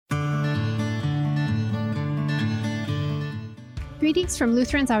Greetings from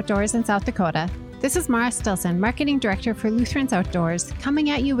Lutherans Outdoors in South Dakota. This is Mara Stilson, Marketing Director for Lutherans Outdoors, coming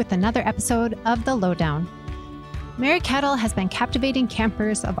at you with another episode of The Lowdown. Mary Kettl has been captivating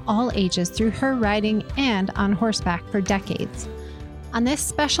campers of all ages through her riding and on horseback for decades. On this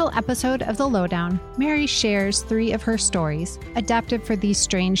special episode of The Lowdown, Mary shares 3 of her stories, adapted for these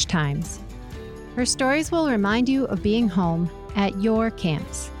strange times. Her stories will remind you of being home at your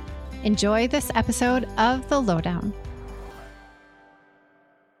camps. Enjoy this episode of The Lowdown.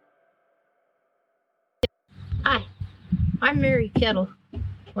 Hi, I'm Mary Kettl.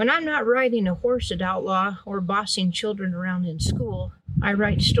 When I'm not riding a horse at Outlaw or bossing children around in school, I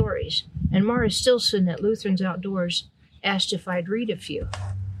write stories, and Mara Stilson at Lutherans Outdoors asked if I'd read a few.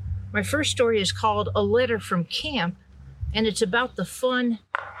 My first story is called A Letter from Camp, and it's about the fun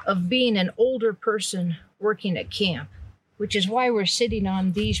of being an older person working at camp, which is why we're sitting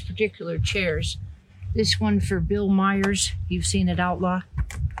on these particular chairs. This one for Bill Myers, you've seen at Outlaw,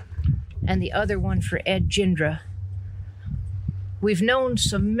 and the other one for Ed Gindra. We've known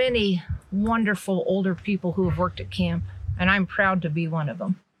so many wonderful older people who have worked at camp, and I'm proud to be one of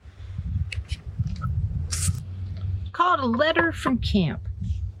them. Called A Letter from Camp.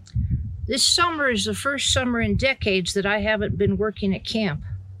 This summer is the first summer in decades that I haven't been working at camp.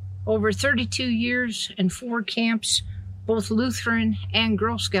 Over 32 years and 4 camps, both Lutheran and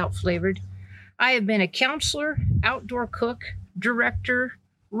Girl Scout flavored, I have been a counselor, outdoor cook, director,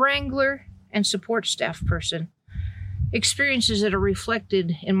 wrangler, and support staff person. Experiences that are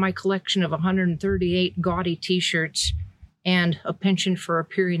reflected in my collection of 138 gaudy t-shirts and a penchant for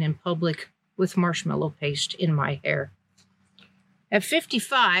appearing in public with marshmallow paste in my hair. At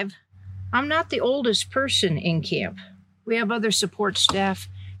 55, I'm not the oldest person in camp. We have other support staff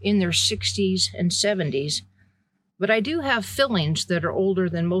in their 60s and 70s, but I do have fillings that are older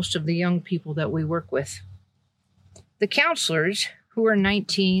than most of the young people that we work with. The counselors, who are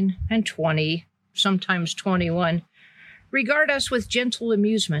 19 and 20, sometimes 21, regard us with gentle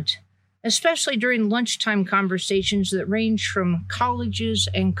amusement, especially during lunchtime conversations that range from colleges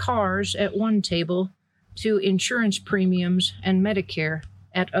and cars at one table to insurance premiums and Medicare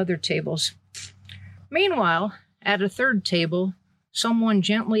at other tables. Meanwhile, at a third table, someone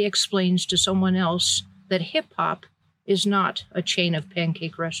gently explains to someone else that hip-hop is not a chain of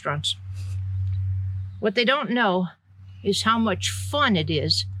pancake restaurants. What they don't know is how much fun it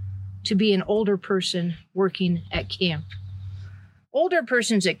is to be an older person working at camp. Older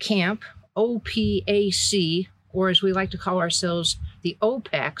persons at camp, OPAC, or as we like to call ourselves, the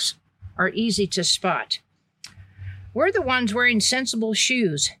OPACs, are easy to spot. We're the ones wearing sensible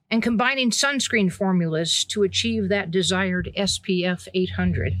shoes and combining sunscreen formulas to achieve that desired SPF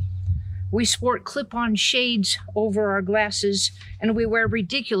 800. We sport clip-on shades over our glasses, and we wear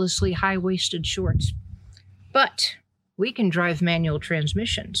ridiculously high-waisted shorts. But we can drive manual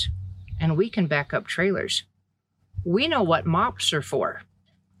transmissions, and we can back up trailers. We know what mops are for.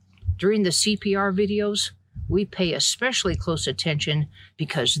 During the CPR videos, we pay especially close attention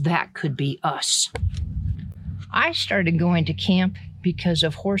because that could be us. I started going to camp because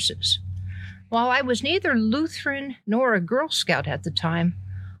of horses. While I was neither Lutheran nor a Girl Scout at the time,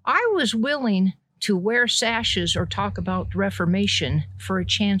 I was willing to wear sashes or talk about Reformation for a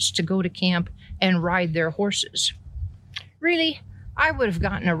chance to go to camp and ride their horses. Really, I would have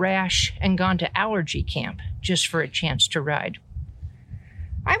gotten a rash and gone to allergy camp just for a chance to ride.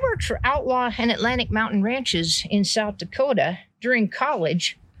 I worked for Outlaw and Atlantic Mountain Ranches in South Dakota during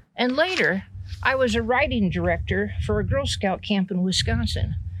college, and later I was a riding director for a Girl Scout camp in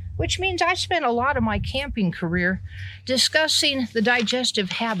Wisconsin, which means I spent a lot of my camping career discussing the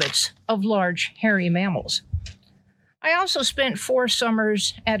digestive habits of large, hairy mammals. I also spent 4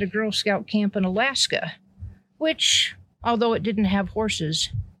 summers at a Girl Scout camp in Alaska, which, although it didn't have horses,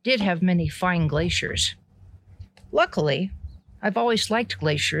 did have many fine glaciers. Luckily, I've always liked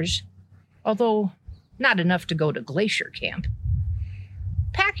glaciers, although not enough to go to glacier camp.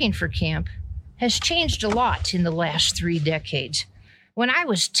 Packing for camp has changed a lot in the last 3 decades. When I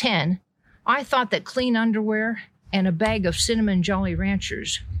was 10, I thought that clean underwear and a bag of Cinnamon Jolly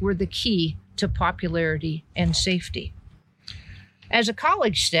Ranchers were the key to popularity and safety. As a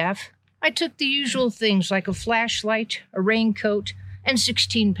college staff, I took the usual things like a flashlight, a raincoat, and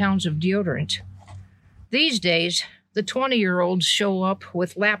 16 pounds of deodorant. These days, the 20-year-olds show up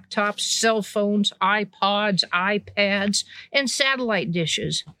with laptops, cell phones, iPods, iPads, and satellite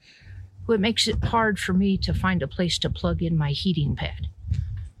dishes, what makes it hard for me to find a place to plug in my heating pad.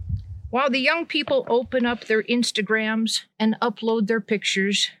 While the young people open up their Instagrams and upload their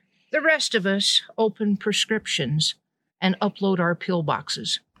pictures, the rest of us open prescriptions and upload our pill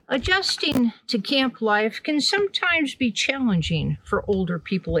boxes. Adjusting to camp life can sometimes be challenging for older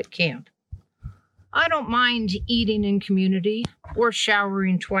people at camp. I don't mind eating in community or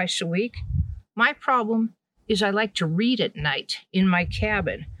showering twice a week. My problem is I like to read at night in my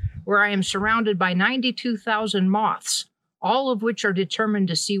cabin, where I am surrounded by 92,000 moths, all of which are determined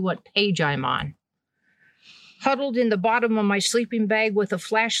to see what page I'm on. Huddled in the bottom of my sleeping bag with a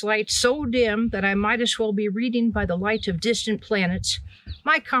flashlight so dim that I might as well be reading by the light of distant planets,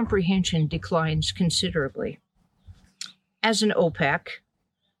 my comprehension declines considerably. As an OPAC,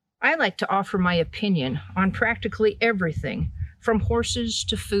 I like to offer my opinion on practically everything, from horses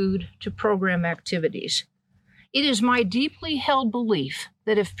to food to program activities. It is my deeply held belief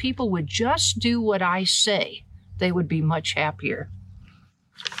that if people would just do what I say, they would be much happier.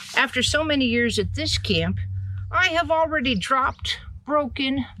 After so many years at this camp, I have already dropped,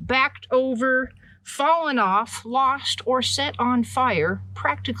 broken, backed over, fallen off, lost, or set on fire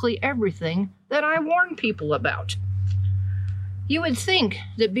practically everything that I warn people about. You would think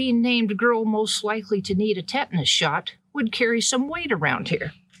that being named girl most likely to need a tetanus shot would carry some weight around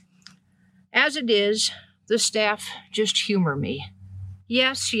here. As it is, the staff just humor me.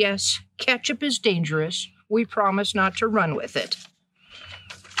 Yes, ketchup is dangerous. We promise not to run with it.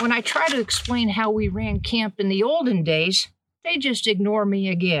 When I try to explain how we ran camp in the olden days, they just ignore me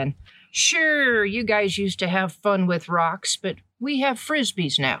again. Sure, you guys used to have fun with rocks, but we have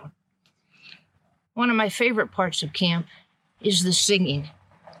frisbees now. One of my favorite parts of camp is the singing.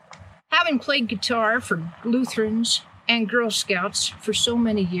 Having played guitar for Lutherans and Girl Scouts for so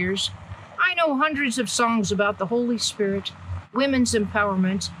many years, I know hundreds of songs about the Holy Spirit, women's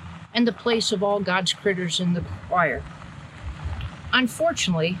empowerment, and the place of all God's critters in the choir.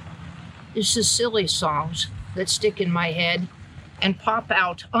 Unfortunately, it's the silly songs that stick in my head and pop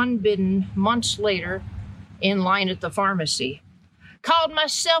out unbidden months later in line at the pharmacy. Called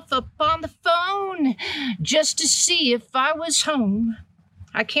myself up on the phone just to see if I was home.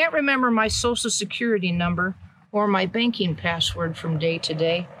 I can't remember my social security number or my banking password from day to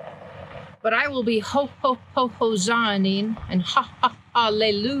day, but I will be ho-ho-ho-hosanning and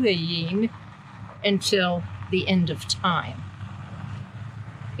ha-ha-hallelujahing until the end of time.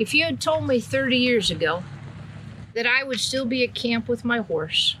 If you had told me 30 years ago that I would still be at camp with my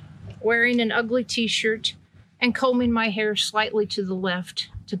horse, wearing an ugly t-shirt and combing my hair slightly to the left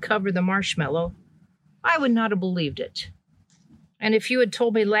to cover the marshmallow, I would not have believed it. And if you had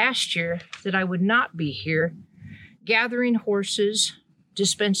told me last year that I would not be here, gathering horses,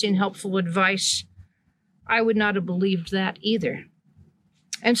 dispensing helpful advice, I would not have believed that either.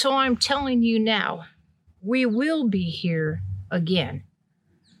 And so I'm telling you now, we will be here again.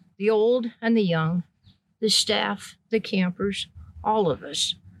 The old and the young, the staff, the campers, all of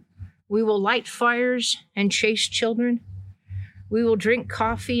us. We will light fires and chase children. We will drink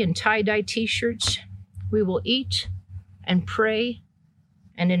coffee and tie-dye t-shirts. We will eat and pray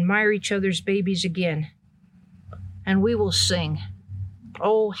and admire each other's babies again. And we will sing.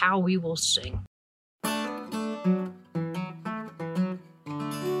 Oh, how we will sing.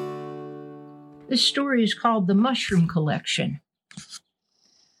 This story is called The Mushroom Collection.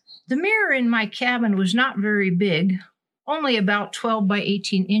 The mirror in my cabin was not very big, only about 12 by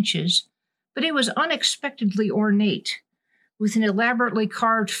 18 inches, but it was unexpectedly ornate, with an elaborately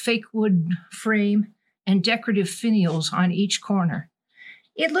carved fake wood frame and decorative finials on each corner.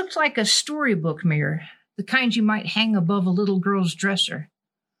 It looked like a storybook mirror, the kind you might hang above a little girl's dresser.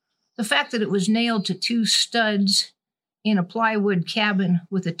 The fact that it was nailed to two studs in a plywood cabin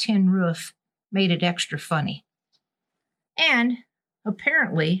with a tin roof made it extra funny. And,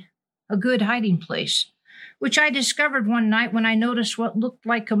 apparently, a good hiding place, which I discovered one night when I noticed what looked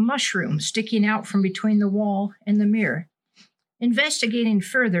like a mushroom sticking out from between the wall and the mirror. Investigating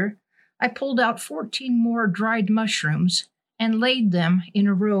further, I pulled out 14 more dried mushrooms and laid them in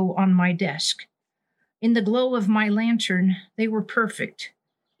a row on my desk. In the glow of my lantern, they were perfect,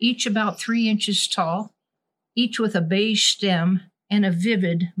 each about 3 inches tall, each with a beige stem and a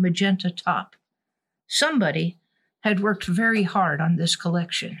vivid magenta top. Somebody had worked very hard on this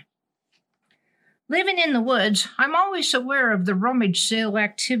collection. Living in the woods, I'm always aware of the rummage sale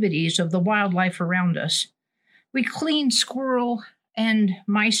activities of the wildlife around us. We clean squirrel and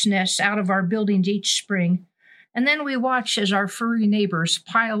mice nests out of our buildings each spring, and then we watch as our furry neighbors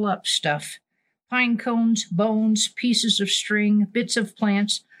pile up stuff: pine cones, bones, pieces of string, bits of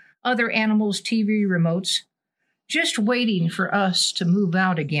plants, other animals' TV remotes, just waiting for us to move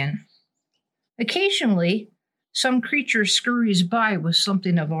out again. Occasionally, some creature scurries by with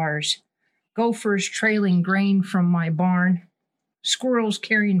something of ours: gophers trailing grain from my barn, squirrels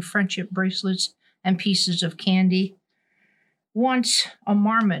carrying friendship bracelets and pieces of candy, Once a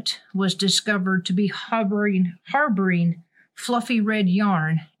marmot was discovered to be harboring fluffy red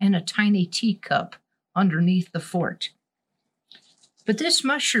yarn in a tiny teacup underneath the fort. But this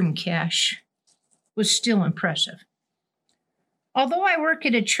mushroom cache was still impressive. Although I work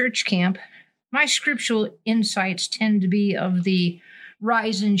at a church camp, my scriptural insights tend to be of the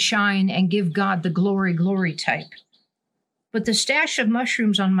rise and shine and give God the glory, glory type. But the stash of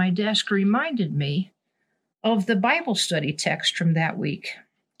mushrooms on my desk reminded me of the Bible study text from that week.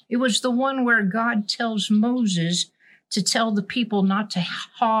 It was the one where God tells Moses to tell the people not to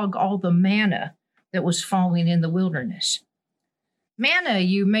hog all the manna that was falling in the wilderness. Manna,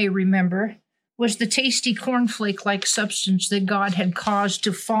 you may remember, was the tasty cornflake-like substance that God had caused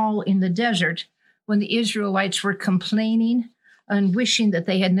to fall in the desert when the Israelites were complaining and wishing that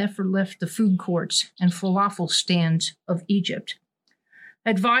they had never left the food courts and falafel stands of Egypt.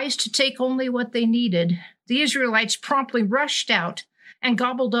 Advised to take only what they needed, the Israelites promptly rushed out and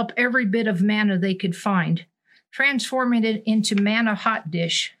gobbled up every bit of manna they could find, transforming it into manna hot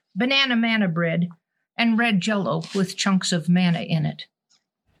dish, banana manna bread, and red jello with chunks of manna in it.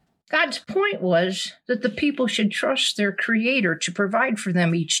 God's point was that the people should trust their Creator to provide for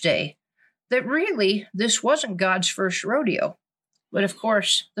them each day, that really this wasn't God's first rodeo. But of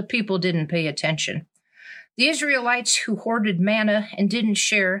course, the people didn't pay attention. The Israelites who hoarded manna and didn't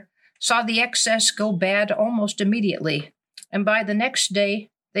share saw the excess go bad almost immediately, and by the next day,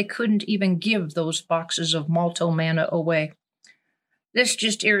 they couldn't even give those boxes of malto manna away. This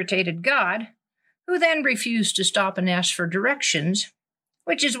just irritated God, who then refused to stop and ask for directions,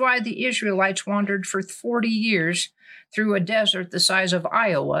 which is why the Israelites wandered for 40 years through a desert the size of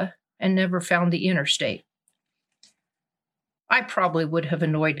Iowa and never found the interstate. I probably would have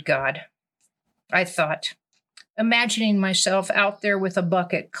annoyed God, I thought, imagining myself out there with a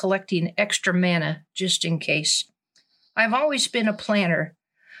bucket collecting extra manna just in case. I've always been a planner,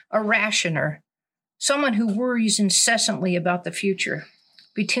 a rationer, someone who worries incessantly about the future.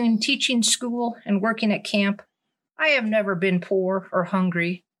 Between teaching school and working at camp, I have never been poor or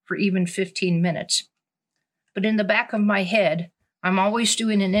hungry for even 15 minutes. But in the back of my head, I'm always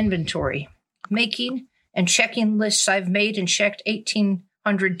doing an inventory, making and checking lists I've made and checked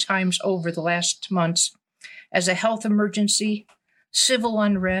 1,800 times over the last months as a health emergency, civil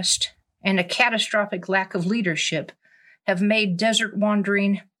unrest, and a catastrophic lack of leadership have made desert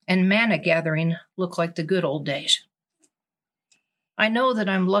wandering and manna gathering look like the good old days. I know that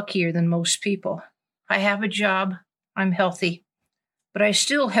I'm luckier than most people. I have a job, I'm healthy, but I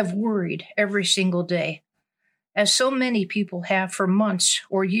still have worried every single day, as so many people have for months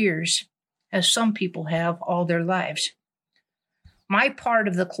or years, as some people have all their lives. My part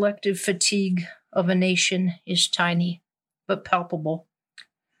of the collective fatigue of a nation is tiny, but palpable.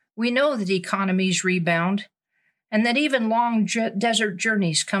 We know that economies rebound, and that even long desert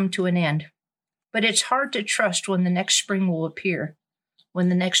journeys come to an end. But it's hard to trust when the next spring will appear, when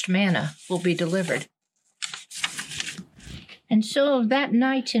the next manna will be delivered. And so that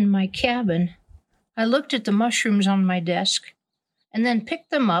night in my cabin, I looked at the mushrooms on my desk, and then picked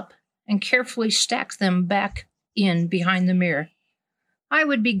them up and carefully stacked them back in behind the mirror. I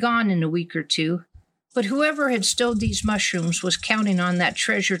would be gone in a week or two, but whoever had stowed these mushrooms was counting on that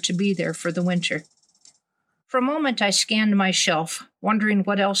treasure to be there for the winter. For a moment, I scanned my shelf, wondering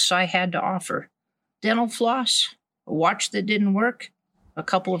what else I had to offer. Dental floss, a watch that didn't work, a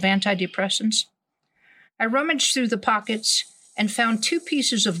couple of antidepressants. I rummaged through the pockets and found 2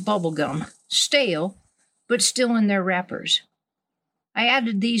 pieces of bubble gum, stale, but still in their wrappers. I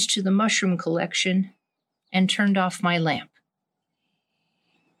added these to the mushroom collection and turned off my lamp.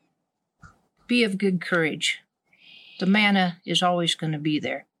 Be of good courage. The manna is always going to be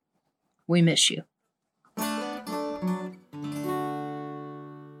there. We miss you.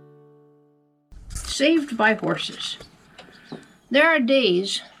 Saved by horses. There are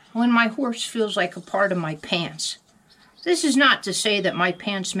days when my horse feels like a part of my pants. This is not to say that my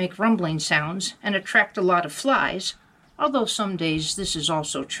pants make rumbling sounds and attract a lot of flies, although some days this is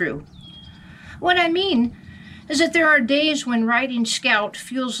also true. What I mean is that there are days when riding Scout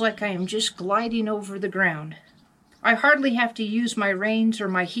feels like I am just gliding over the ground. I hardly have to use my reins or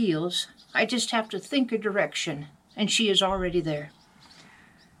my heels. I just have to think a direction, and she is already there.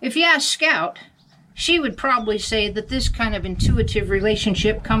 If you ask Scout, she would probably say that this kind of intuitive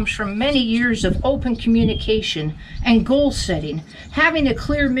relationship comes from many years of open communication and goal setting, having a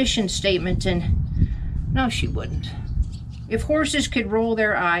clear mission statement, and no, she wouldn't. If horses could roll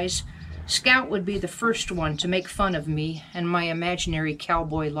their eyes, Scout would be the first one to make fun of me and my imaginary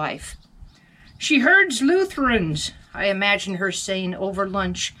cowboy life. She herds Lutherans, I imagine her saying over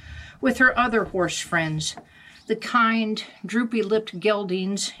lunch with her other horse friends, the kind, droopy-lipped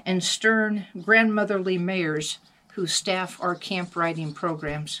geldings and stern, grandmotherly mares who staff our camp riding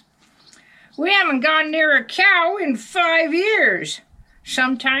programs. We haven't gone near a cow in 5 years.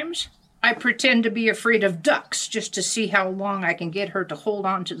 Sometimes I pretend to be afraid of ducks just to see how long I can get her to hold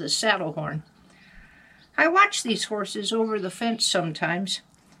on to the saddle horn. I watch these horses over the fence sometimes,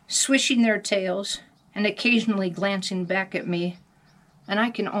 swishing their tails and occasionally glancing back at me, and I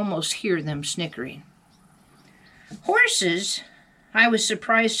can almost hear them snickering. Horses, I was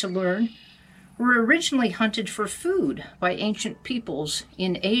surprised to learn, were originally hunted for food by ancient peoples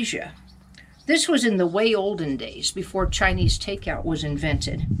in Asia. This was in the way olden days, before Chinese takeout was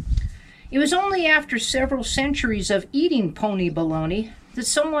invented. It was only after several centuries of eating pony baloney that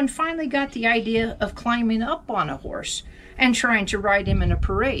someone finally got the idea of climbing up on a horse and trying to ride him in a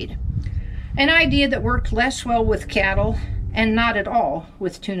parade. An idea that worked less well with cattle and not at all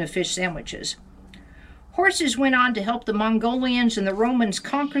with tuna fish sandwiches. Horses went on to help the Mongolians and the Romans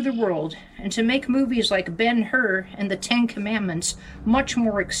conquer the world and to make movies like Ben-Hur and the Ten Commandments much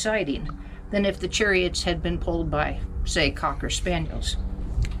more exciting than if the chariots had been pulled by, say, Cocker Spaniels.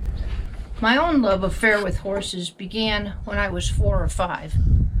 My own love affair with horses began when I was 4 or 5.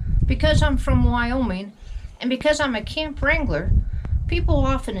 Because I'm from Wyoming and because I'm a camp wrangler, people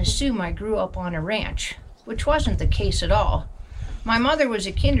often assume I grew up on a ranch, which wasn't the case at all. My mother was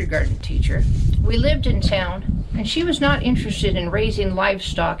a kindergarten teacher. We lived in town, and she was not interested in raising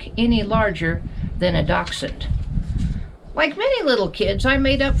livestock any larger than a dachshund. Like many little kids, I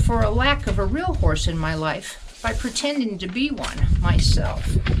made up for a lack of a real horse in my life by pretending to be one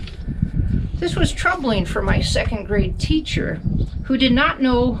myself. This was troubling for my 2nd grade teacher, who did not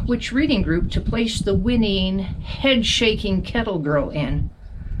know which reading group to place the whinnying, head-shaking Kettl girl in.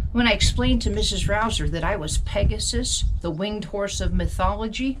 When I explained to Mrs. Rouser that I was Pegasus, the winged horse of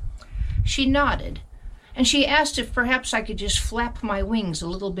mythology, she nodded, and she asked if perhaps I could just flap my wings a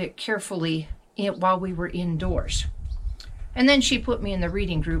little bit carefully while we were indoors. And then she put me in the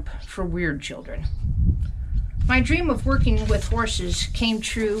reading group for weird children. My dream of working with horses came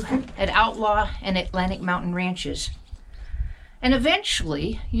true at Outlaw and Atlantic Mountain ranches. And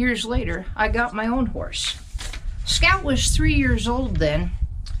eventually, years later, I got my own horse. Scout was 3 years old then,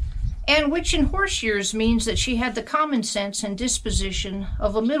 and which in horse years means that she had the common sense and disposition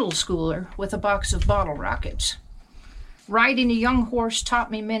of a middle schooler with a box of bottle rockets. Riding a young horse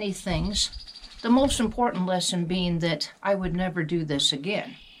taught me many things, the most important lesson being that I would never do this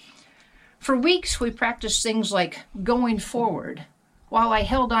again. For weeks, we practiced things like going forward, while I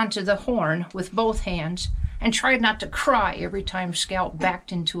held onto the horn with both hands and tried not to cry every time Scout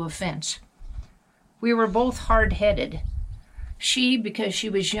backed into a fence. We were both hard-headed. She, because she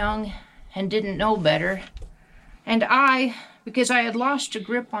was young and didn't know better, and I, because I had lost a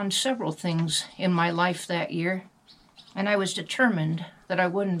grip on several things in my life that year, and I was determined that I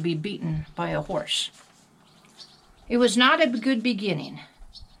wouldn't be beaten by a horse. It was not a good beginning,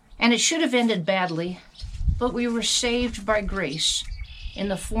 and it should have ended badly, but we were saved by grace in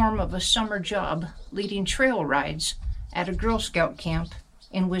the form of a summer job leading trail rides at a Girl Scout camp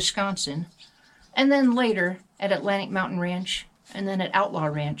in Wisconsin, and then later at Atlantic Mountain Ranch, and then at Outlaw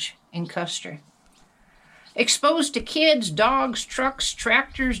Ranch in Custer. Exposed to kids, dogs, trucks,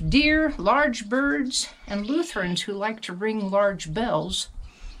 tractors, deer, large birds, and Lutherans who like to ring large bells,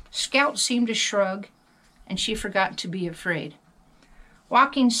 Scout seemed to shrug, and she forgot to be afraid.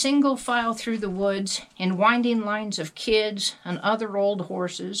 Walking single file through the woods in winding lines of kids and other old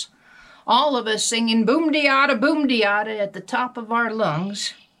horses, all of us singing boom-de-yada at the top of our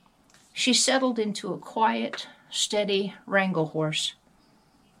lungs, she settled into a quiet, steady wrangle horse.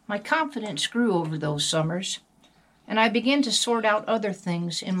 My confidence grew over those summers, and I began to sort out other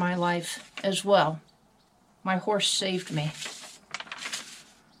things in my life as well. My horse saved me.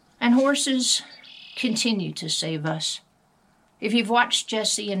 And horses continue to save us. If you've watched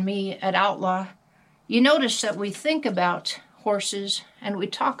Jesse and me at Outlaw, you notice that we think about horses and we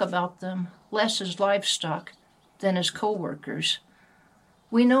talk about them less as livestock than as co-workers.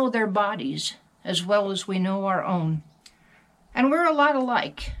 We know their bodies as well as we know our own. And we're a lot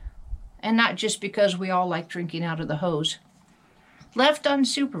alike, and not just because we all like drinking out of the hose. Left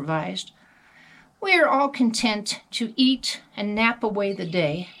unsupervised, we are all content to eat and nap away the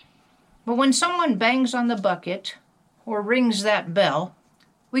day. But when someone bangs on the bucket or rings that bell,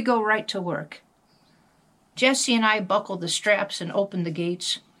 we go right to work. Jesse and I buckle the straps and open the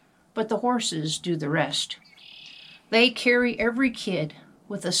gates, but the horses do the rest. They carry every kid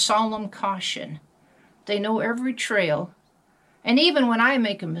with a solemn caution. They know every trail, and even when I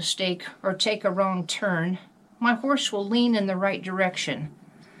make a mistake or take a wrong turn, my horse will lean in the right direction,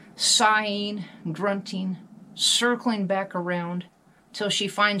 sighing, grunting, circling back around till she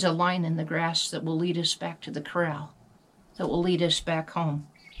finds a line in the grass that will lead us back to the corral, that will lead us back home.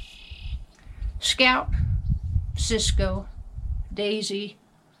 Scout, Cisco, Daisy,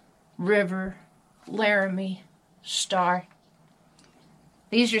 River, Laramie, Star.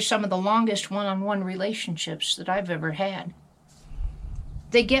 These are some of the longest one-on-one relationships that I've ever had.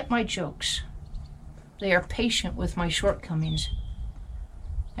 They get my jokes. They are patient with my shortcomings.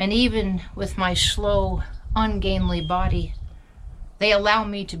 And even with my slow, ungainly body, they allow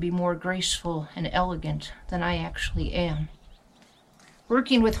me to be more graceful and elegant than I actually am.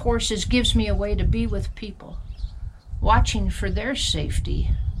 Working with horses gives me a way to be with people. Watching for their safety,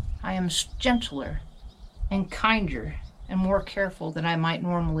 I am gentler and kinder and more careful than I might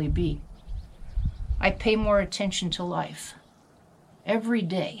normally be. I pay more attention to life. Every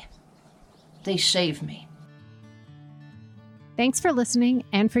day, they save me. Thanks for listening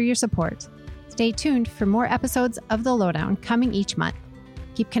and for your support. Stay tuned for more episodes of The Lowdown coming each month.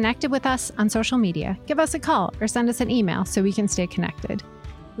 Keep connected with us on social media. Give us a call or send us an email so we can stay connected.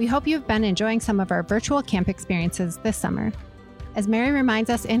 We hope you've been enjoying some of our virtual camp experiences this summer. As Mary reminds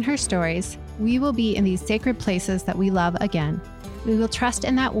us in her stories, we will be in these sacred places that we love again. We will trust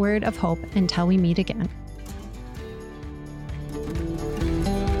in that word of hope until we meet again.